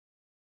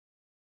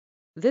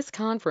This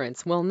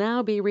conference will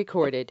now be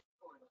recorded.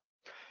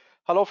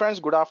 Hello friends,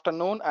 good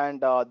afternoon,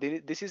 and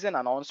this is an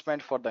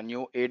announcement for the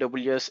new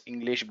AWS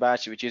English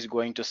batch which is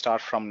going to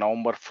start from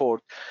November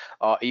 4th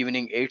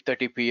evening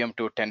 8:30 p.m.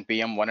 to 10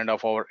 p.m.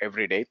 1.5 hour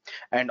every day.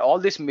 And all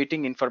this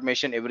meeting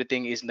information,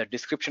 everything is in the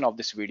description of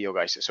this video,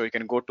 guys. So you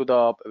can go to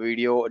the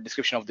video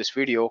description of this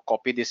video,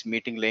 copy this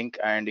meeting link,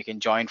 and you can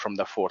join from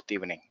the 4th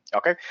evening.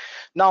 Okay,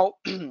 now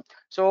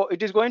so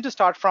it is going to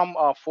start from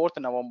 4th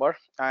November,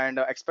 and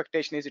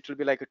expectation is it will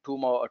be like a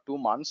 2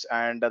 months,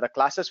 and the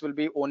classes will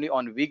be only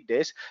on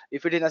weekdays.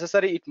 If it is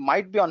necessary, it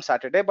might be on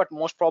Saturday, but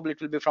most probably it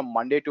will be from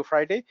Monday to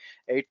Friday,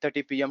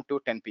 8:30 p.m.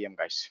 to 10 p.m.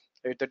 guys.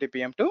 8:30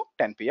 p.m. to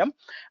 10 p.m.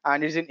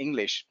 and it's in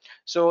English.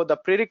 So the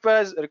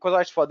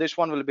prerequisites for this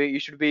one will be you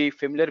should be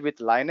familiar with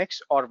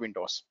Linux or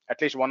Windows,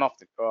 at least one of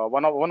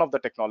the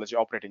technology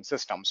operating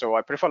systems. So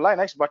I prefer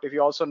Linux, but if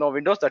you also know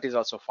Windows, that is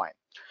also fine.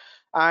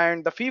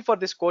 And the fee for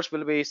this course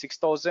will be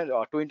 6,000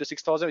 or 2 into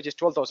 6,000, which is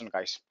 12,000,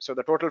 guys. So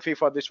the total fee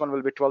for this one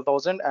will be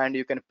 12,000, and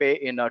you can pay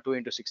in 2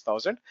 into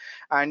 6,000.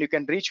 And you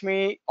can reach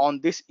me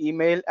on this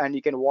email, and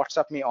you can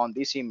WhatsApp me on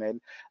this email.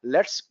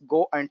 Let's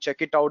go and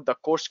check it out, the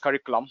course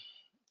curriculum.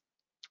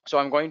 So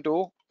I'm going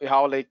to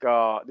have like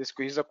this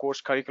is a course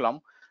curriculum,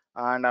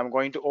 and I'm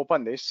going to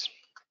open this.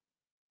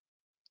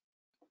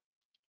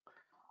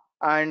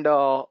 And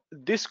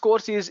this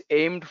course is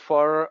aimed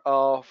for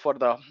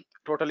the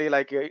totally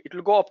like it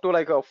will go up to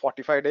like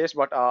 45 days,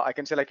 but I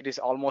can say like it is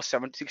almost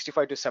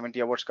 65 to 70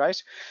 hours,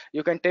 guys.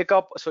 You can take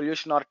up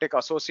solution architect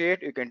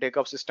associate, you can take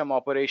up system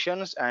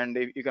operations, and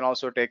you can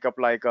also take up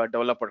like a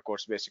developer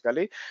course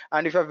basically.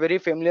 And if you're very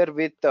familiar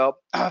with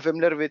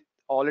familiar with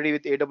already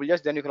with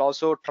AWS, then you can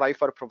also try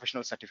for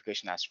professional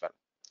certification as well.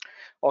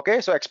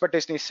 Okay, so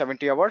expectation is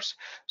 70 hours.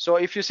 So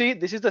if you see,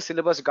 this is the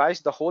syllabus,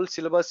 guys. The whole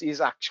syllabus is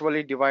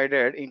actually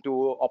divided into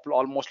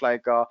almost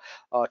like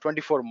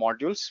 24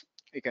 modules,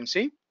 you can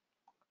see.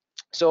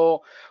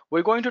 So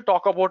we're going to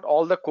talk about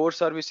all the core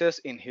services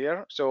in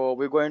here. So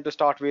we're going to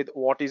start with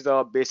what is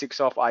the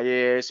basics of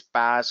IaaS,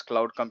 PaaS,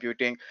 cloud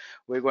computing.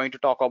 We're going to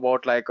talk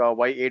about like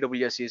why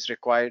AWS is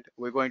required.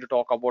 We're going to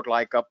talk about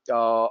like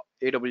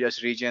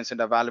AWS regions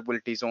and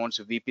availability zones,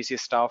 VPC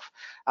stuff,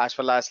 as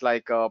well as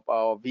like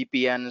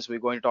VPNs. We're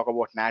going to talk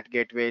about NAT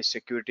gateways,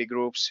 security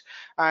groups,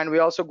 and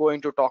we're also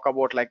going to talk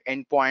about like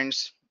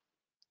endpoints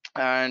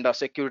and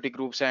security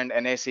groups and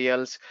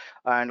NACLs,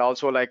 and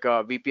also like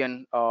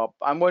VPN.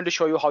 I'm going to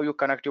show you how you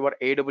connect your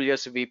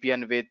AWS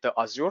VPN with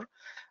Azure,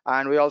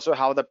 and we also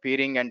have the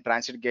peering and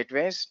transit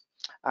gateways.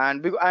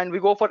 And we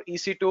go for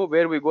EC2,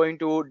 where we're going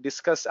to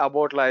discuss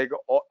about like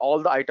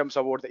all the items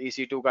about the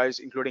EC2, guys,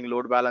 including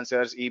load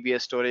balancers,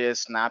 EBS storage,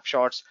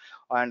 snapshots,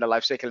 and a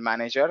lifecycle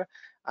manager.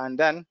 And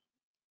then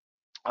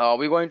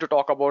we're going to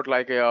talk about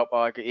like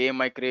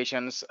AMI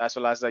creations, as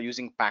well as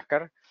using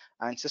Packer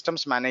and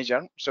systems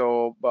manager.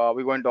 So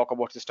we're going to talk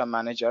about system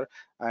manager,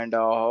 and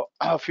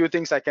a few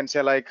things I can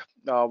say, like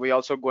we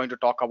also going to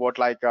talk about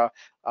like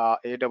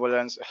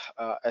AWS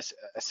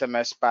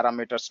SMS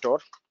parameter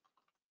store.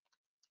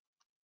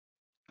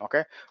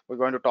 Okay, we're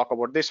going to talk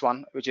about this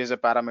one, which is a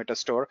parameter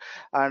store.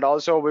 And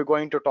also we're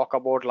going to talk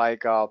about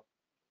like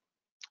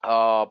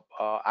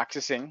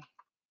accessing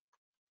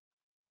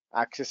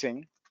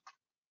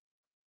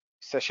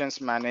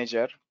sessions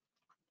manager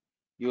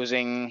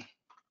using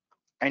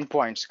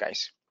endpoints,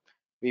 guys.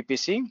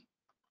 VPC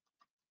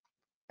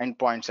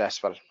endpoints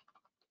as well.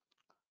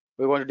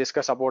 We're going to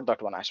discuss about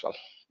that one as well.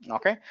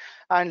 Okay,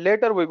 and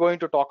later we're going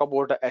to talk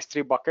about the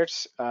S3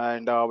 buckets,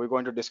 and we're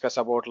going to discuss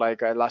about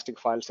like elastic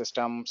file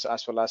systems,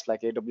 as well as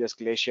like AWS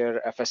Glacier,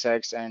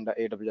 FSX, and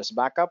AWS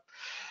backup.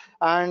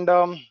 And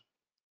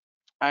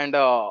and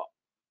uh,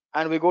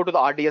 and we go to the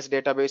RDS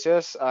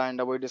databases,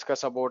 and we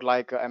discuss about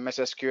like MS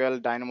SQL,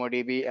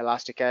 DynamoDB,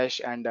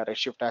 Elasticache, and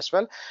Redshift as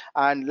well.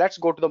 And let's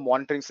go to the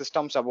monitoring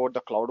systems about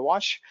the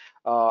CloudWatch,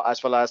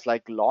 as well as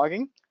like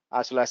logging,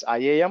 as well as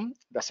IAM,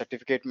 the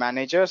certificate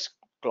managers,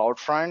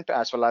 CloudFront,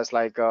 as well as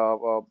like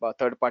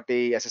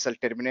third-party SSL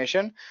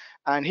termination.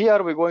 And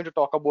here we're going to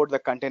talk about the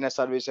container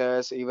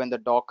services, even the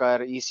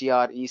Docker,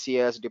 ECR,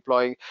 ECS,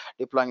 deploying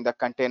the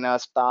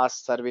containers,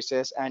 tasks,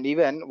 services. And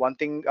even one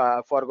thing I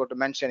forgot to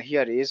mention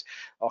here is,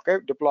 okay,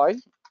 deploy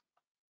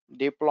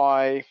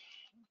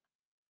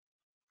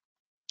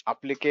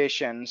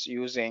applications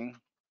using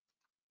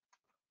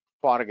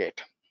Fargate.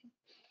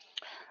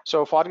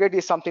 So Fargate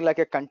is something like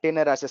a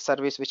container as a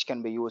service which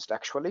can be used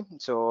actually.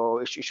 So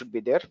it should be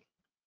there.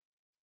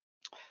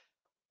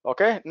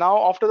 Okay,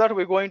 now after that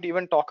we're going to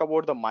even talk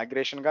about the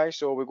migration, guys.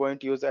 So we're going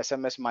to use the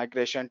SMS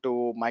migration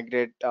to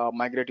migrate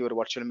your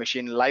virtual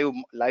machine, live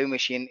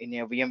machine in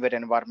a VMware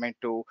environment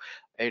to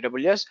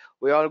AWS.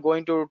 We are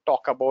going to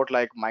talk about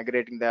like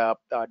migrating the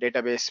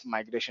database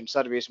migration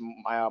service,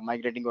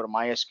 migrating your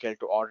MySQL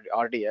to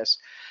RDS,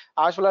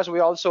 as well as we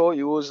also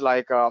use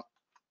like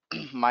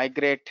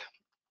migrate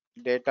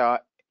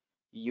data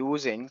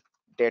using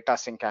data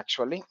sync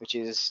actually, which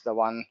is the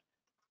one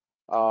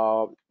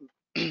uh,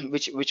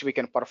 which we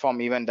can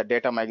perform even the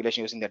data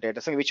migration using the data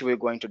sync, which we're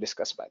going to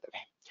discuss, by the way.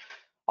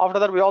 After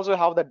that, we also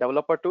have the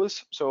developer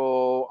tools.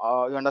 So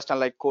you understand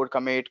like code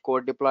commit,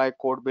 code deploy,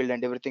 code build,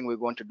 and everything. We're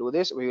going to do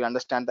this. We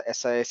understand the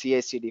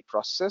CI/CD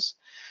process,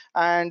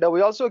 and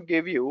we also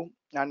give you,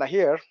 and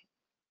here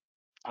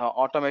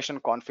automation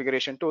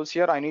configuration tools.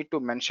 Here I need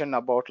to mention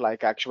about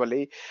like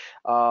actually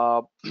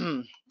uh,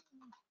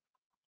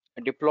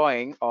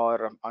 deploying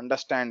or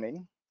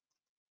understanding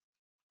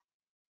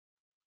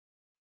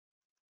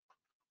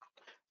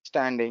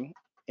standing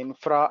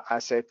infra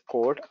as a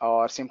code,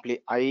 or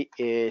simply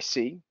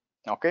IAC.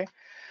 Okay.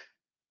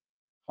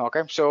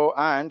 Okay, so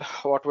and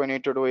what we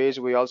need to do is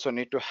we also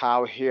need to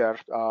have here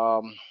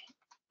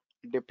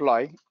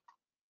deploy,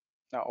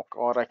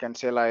 or I can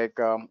say like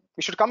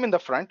it should come in the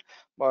front,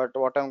 but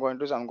what I'm going to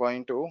do is I'm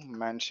going to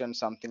mention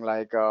something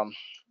like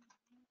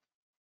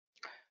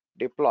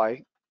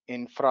deploy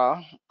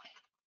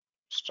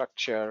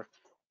infrastructure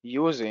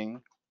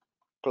using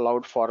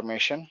cloud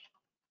formation,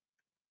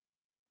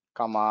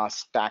 comma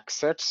stack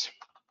sets.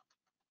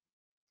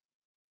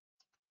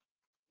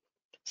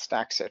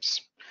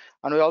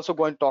 And we're also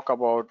going to talk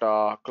about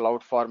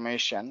cloud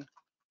formation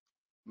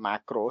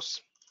macros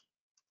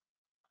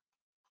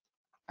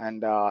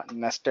and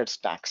nested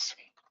stacks.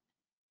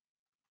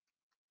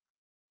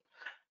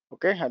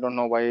 Okay, I don't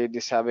know why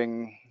this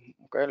having,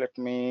 okay, let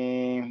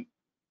me,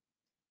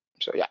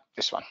 so yeah,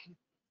 this one.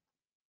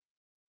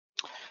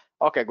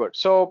 Okay, good.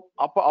 So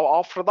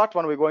after that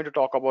one, we're going to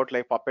talk about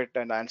like Puppet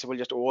and Ansible,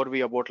 just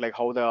overview about like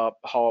how the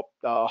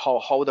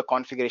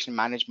configuration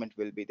management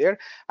will be there.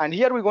 And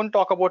here we're going to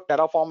talk about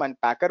Terraform and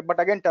Packer. But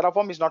again,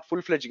 Terraform is not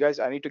full-fledged, guys.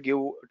 I need to give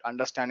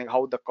understanding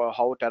how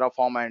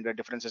Terraform and the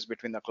differences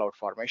between the cloud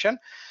formation.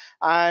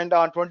 And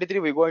on 23,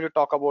 we're going to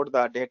talk about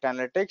the data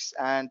analytics.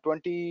 And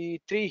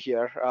 23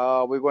 here,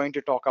 we're going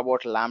to talk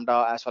about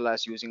Lambda as well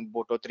as using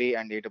Boto 3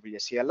 and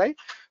AWS CLI.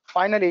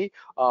 Finally,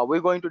 we're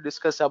going to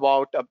discuss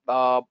about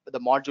the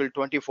module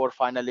 24,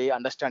 finally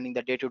understanding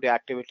the day-to-day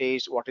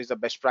activities, what is the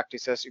best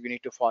practices you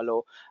need to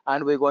follow,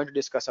 and we're going to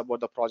discuss about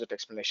the project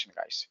explanation,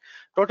 guys.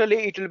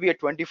 Totally, it will be a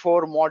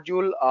 24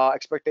 module.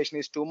 Expectation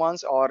is 2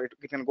 months, or it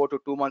can go to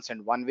 2 months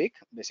and 1 week,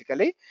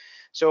 basically.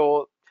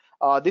 So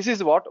this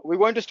is what we're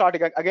going to start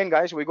again,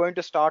 guys. We're going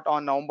to start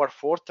on November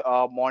 4th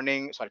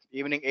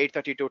evening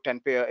 8:30 to 10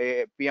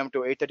 p.m.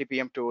 to 8:30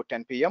 p.m. to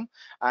 10 p.m.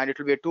 and it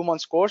will be a 2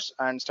 months course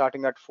and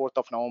starting at 4th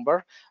of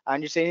November.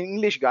 And it's in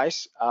English,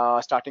 guys,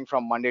 starting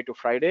from Monday to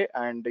Friday,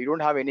 and you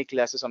don't have any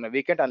classes on a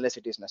weekend unless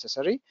it is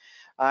necessary.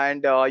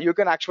 And you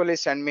can actually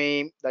send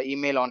me the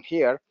email on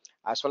here,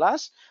 as well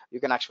as you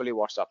can actually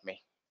WhatsApp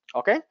me.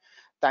 Okay,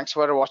 thanks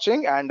for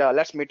watching, and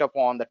let's meet up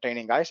on the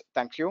training, guys.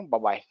 Thank you. Bye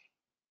bye.